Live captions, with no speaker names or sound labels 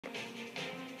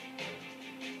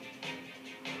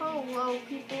Hello,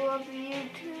 people of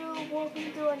YouTube.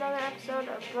 Welcome to another episode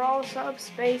of Brawl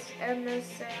Subspace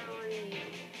Emissary.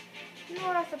 In the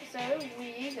last episode,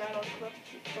 we got all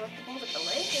collectibles at the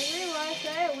lake and realized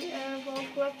that we have all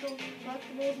collectibles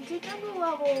in 2 jungle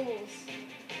levels.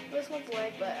 This one's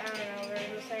lake, but I don't know,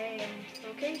 they're the same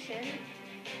location,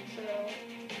 so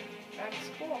that's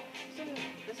cool. So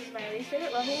this is my least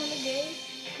favorite level in the game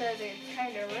because it's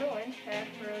kind of ruined.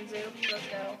 Ruined Zoo. Let's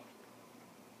go.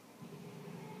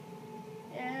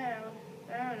 Yeah,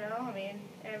 I don't know. I mean,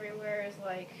 everywhere is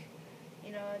like,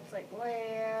 you know, it's like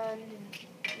land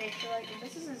and nature. Like,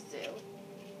 this is a zoo.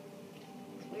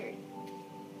 It's weird.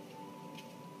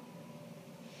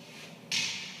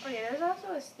 Okay, there's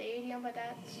also a stadium, but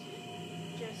that's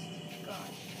just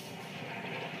gone.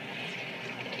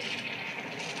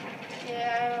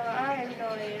 Yeah, I have no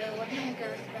idea what the heck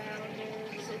Earthbound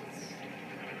is. It's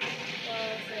one of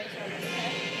the things on the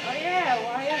head. Oh yeah,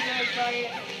 why is there a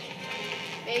giant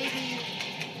baby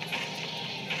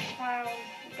clown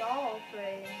doll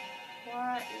thing?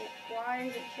 Why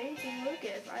is it chasing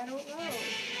Lucas? I don't know.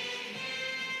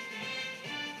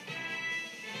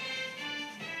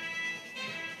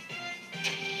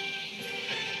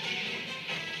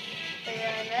 But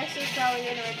yeah, Ness is probably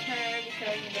gonna return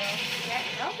because, you know, Jack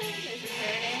Melvin is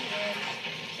returning, and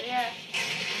so yeah,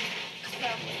 it's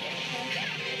probably gonna return.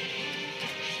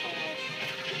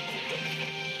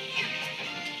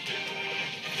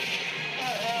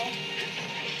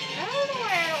 I don't know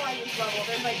why I don't like this level.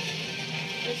 There's like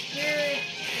this weird,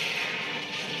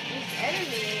 this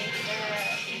enemy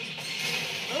that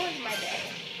ruins my day.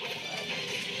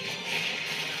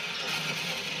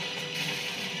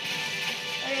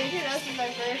 I mean, you know, this is my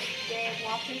first game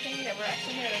walkthrough thing that we're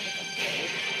actually gonna make a play.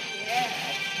 Yeah,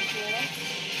 that's cool.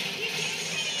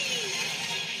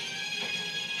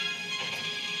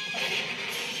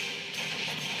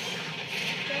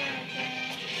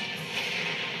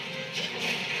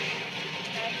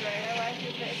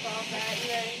 Baseball bat, you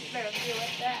better deal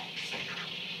with that.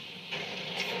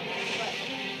 But,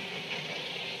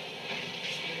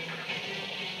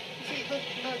 see,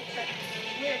 look, that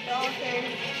weird doll thing.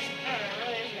 I don't know,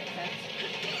 really doesn't make sense.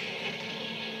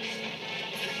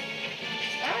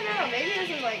 I don't know, maybe this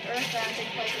is like Earthbound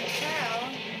takes place in the town.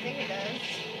 I think it does.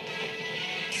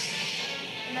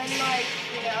 And then, like,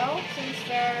 you know, since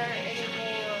there aren't any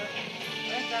more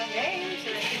Earthbound games,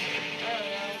 or I don't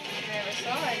know, I never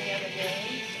saw any other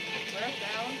games.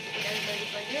 Earthbound, and everybody's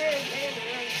like, yeah, they're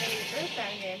really famous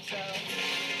Earthbound game, so,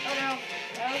 oh no,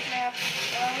 oh snap,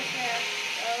 oh snap,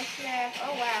 oh snap,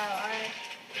 oh wow,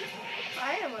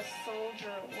 I am a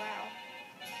soldier, wow.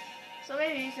 So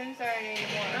maybe since there aren't any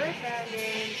more Earthbound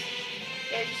games,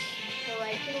 they just feel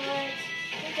like, you know what,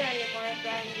 since there aren't any more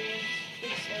Earthbound games,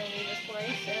 we just gonna leave this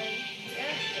place, and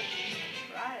yeah, just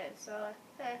try it, so,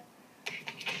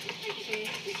 see,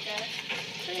 yeah,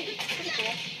 pretty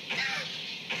cool.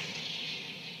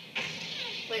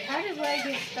 Wait, how did Leg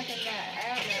get stuck in that?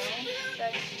 I don't know.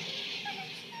 That's...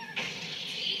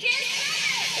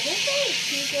 I think that was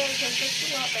Chica, because that's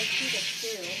a lot like Chica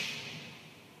too.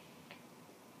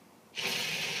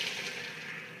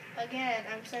 Again,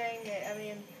 I'm saying that, I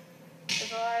mean,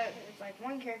 there's a lot of, it's like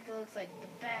one character looks like the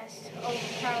best,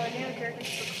 overpowered, the other characters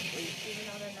look weak,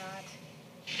 even though they're not.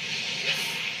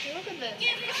 Hey, look at this.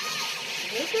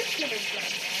 Lucas could have done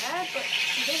that, but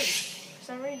he didn't, for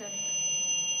some reason.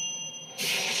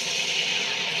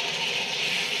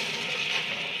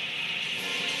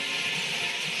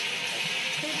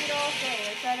 Creepy doll thing,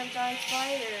 it's that of giant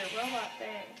spider, robot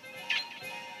thing.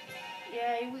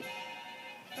 Yeah,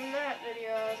 from that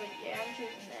video I was like, yeah, I'm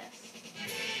choosing this.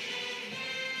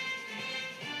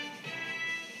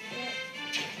 Yeah.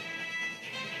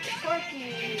 Corky!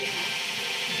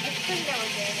 Let's put that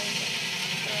one down.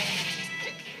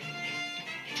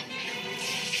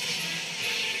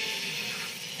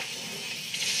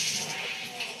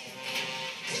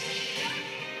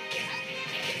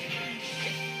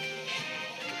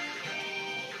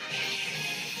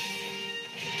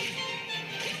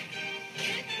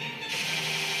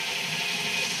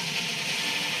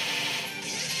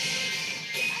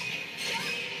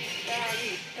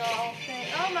 Doll thing.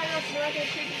 Oh my gosh, you're like a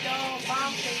creepy doll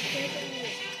bomb thing chasing me.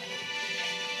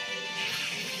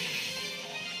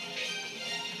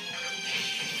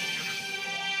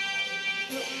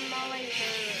 Shooting my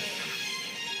laser.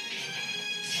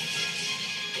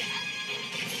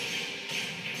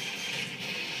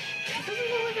 This doesn't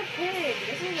look like a pig.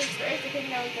 This is a straight to pig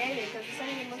now gaming because this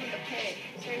doesn't even look like a pig.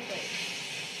 Seriously.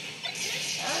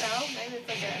 I don't know. Maybe it's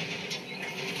like a...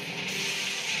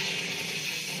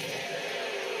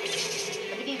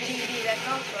 That's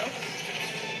all, folks.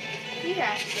 He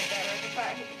has to get better. If I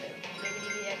hit the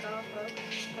DVD, that's all, folks.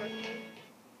 Or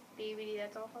DVD,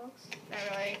 that's all, folks. Not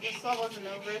really. This level isn't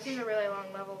over. This is a really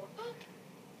long level.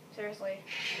 Seriously.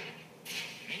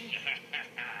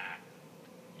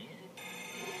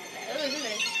 That was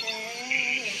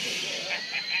interesting.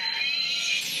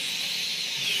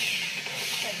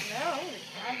 Like, no, I'm gonna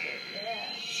dodge it.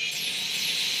 Yeah.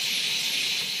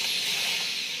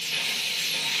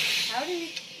 How do you...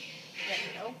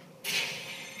 Yeah, nope.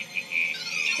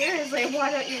 Seriously,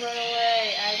 why don't you run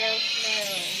away? I don't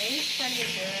know. Maybe he's trying to get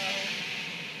your own.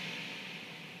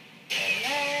 And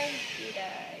then he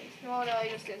dies. Oh no, he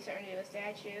just gets turned into a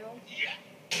statue.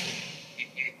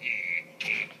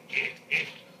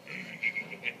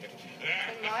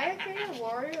 In my opinion,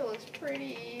 Warrior looks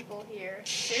pretty evil here.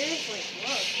 Seriously,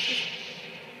 look.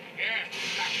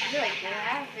 He's like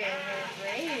laughing or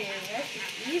raging. That's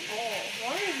just evil.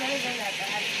 Warrior's never been that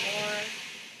bad before.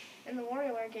 In the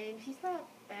Warrior games, he's not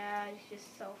bad. He's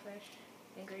just selfish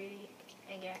and greedy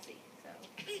and gassy. So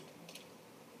he's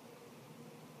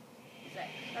like,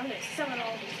 I'm gonna summon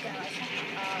all these guys.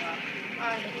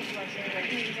 I'm the Pokemon trainer.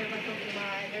 These are my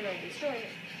Pokemon. They're gonna destroy me.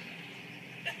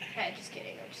 Hey, just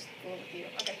kidding. I'm just going with you.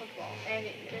 Okay, Pokeball. And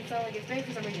it's all like it's big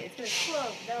for some reason. It's gonna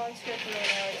explode. No, I'm scared for right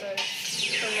now. It's a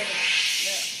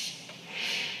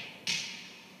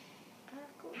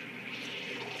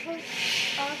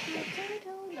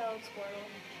no. No, it's Squirtle.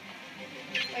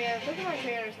 Oh yeah, the Pokemon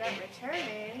trainer's not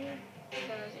returning.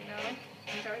 Because, you know,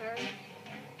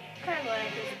 kind of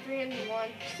like it's 3 in 1.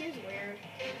 Seems weird.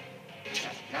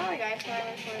 Not like Ice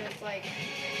Climbers where it's like,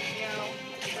 you know,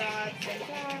 at the same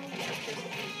time.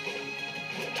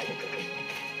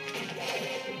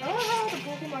 I love how the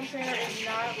Pokemon trainer is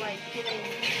not like giving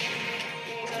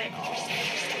her at all.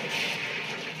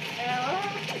 And I love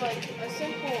how, like, a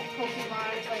simple Pokemon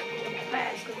is like the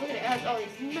best, because look at it, it has all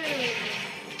these moves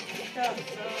and stuff,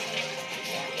 so...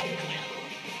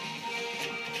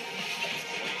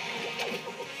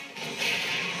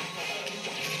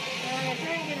 I'm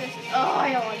trying to get this... Oh,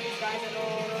 I don't like these guys at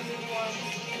all, those are the ones.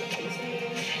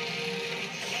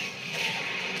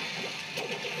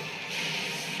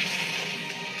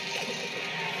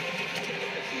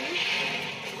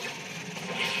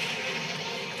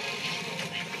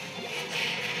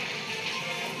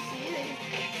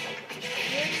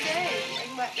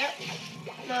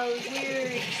 Those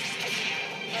weird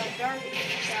dark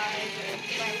guys are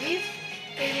my least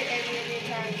favorite enemy in the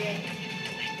entire game.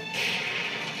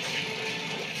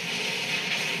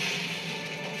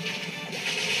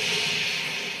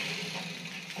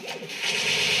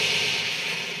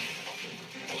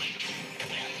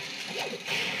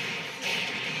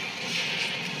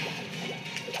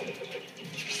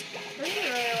 This is a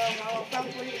really long model,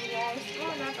 probably the longest,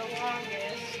 well not the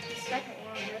longest, the second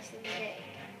longest in the game.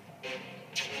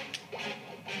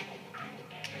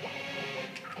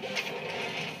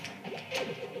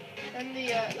 And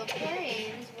the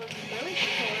planes was really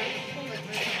short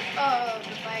of the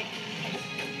bike.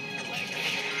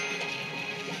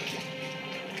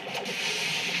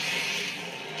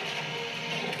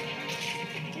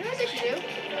 You know what they should do?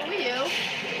 For Wii U,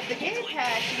 the game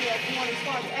pad should be like you want to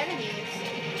spawn enemies.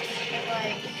 And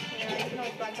like, you know, you can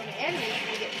only spawn so many enemies and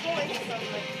you get points from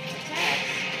like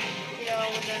attacks. You know,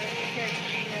 with the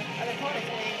other opponents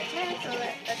playing attack, so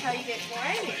that's how you get more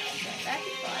enemies. That'd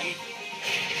be fun.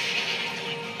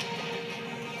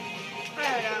 I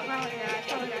don't know, probably not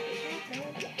gonna happen.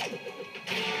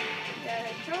 Got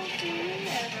a trophy,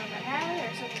 I don't know if I have it,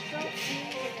 or some trophy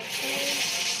in the cage.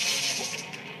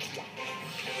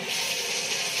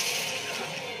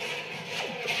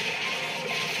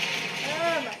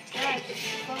 Oh my gosh, this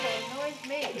bubble annoys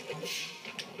me.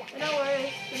 But no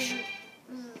worries, this is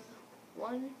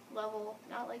one level,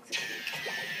 not like 60.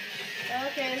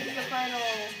 Okay, this is the final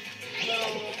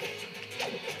little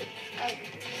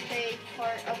stage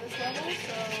part of this level,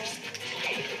 so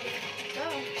go.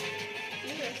 Do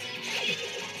this.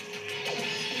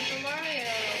 Super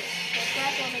Mario. The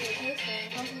platform is this thing.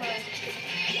 Pokemon,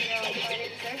 you know, might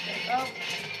exert it. Oh.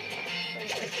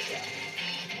 Where's this go?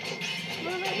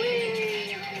 Move it,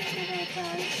 wee!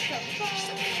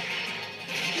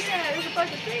 Yeah, there's a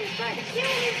bunch of things trying to kill me.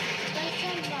 That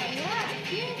sounds like that.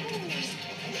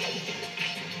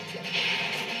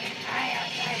 I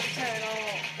turtle.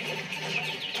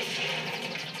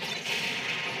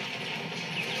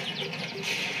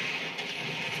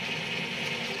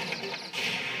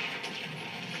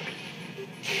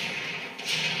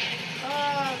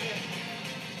 Oh, good.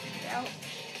 Yeah.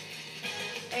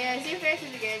 And see if this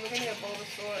is the game, we're gonna get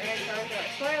Bulbasaur and Charizard.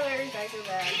 Spoilers, I do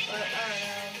that, but I don't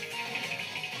know.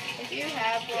 If you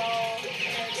have Brawl,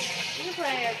 You can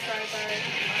play a tripod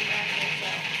on that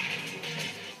yourself.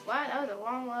 Wow, that was a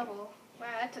long level. Wow,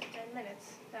 that took 10 minutes.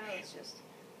 That was just...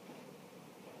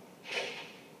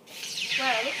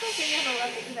 Wow, it looks like they never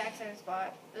left the exact same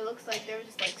spot. It looks like they were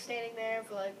just like standing there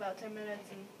for like about 10 minutes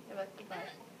and they're like, goodbye.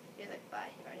 He's like, bye,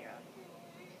 you're on your own.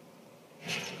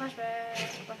 Flashback,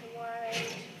 black and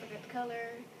white, forget the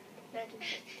color.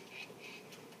 1960.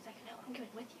 It's like, no, I'm going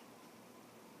with you.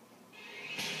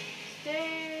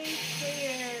 Stay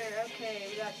clear. Okay,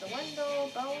 we got the Wendell,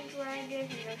 Bone Dragon,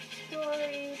 Your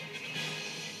Story,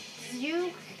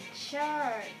 Zuke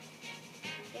Chart,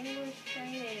 English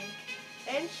Training,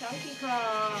 and Chunky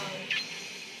Kong.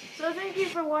 So thank you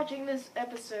for watching this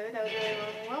episode. That was a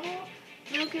really long level.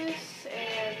 Lucas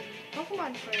and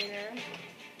Pokemon Trainer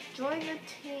join the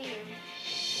team.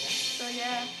 So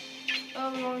yeah,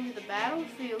 we're going to the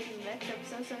battlefield in the next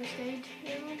episode, so stay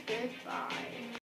tuned. Goodbye.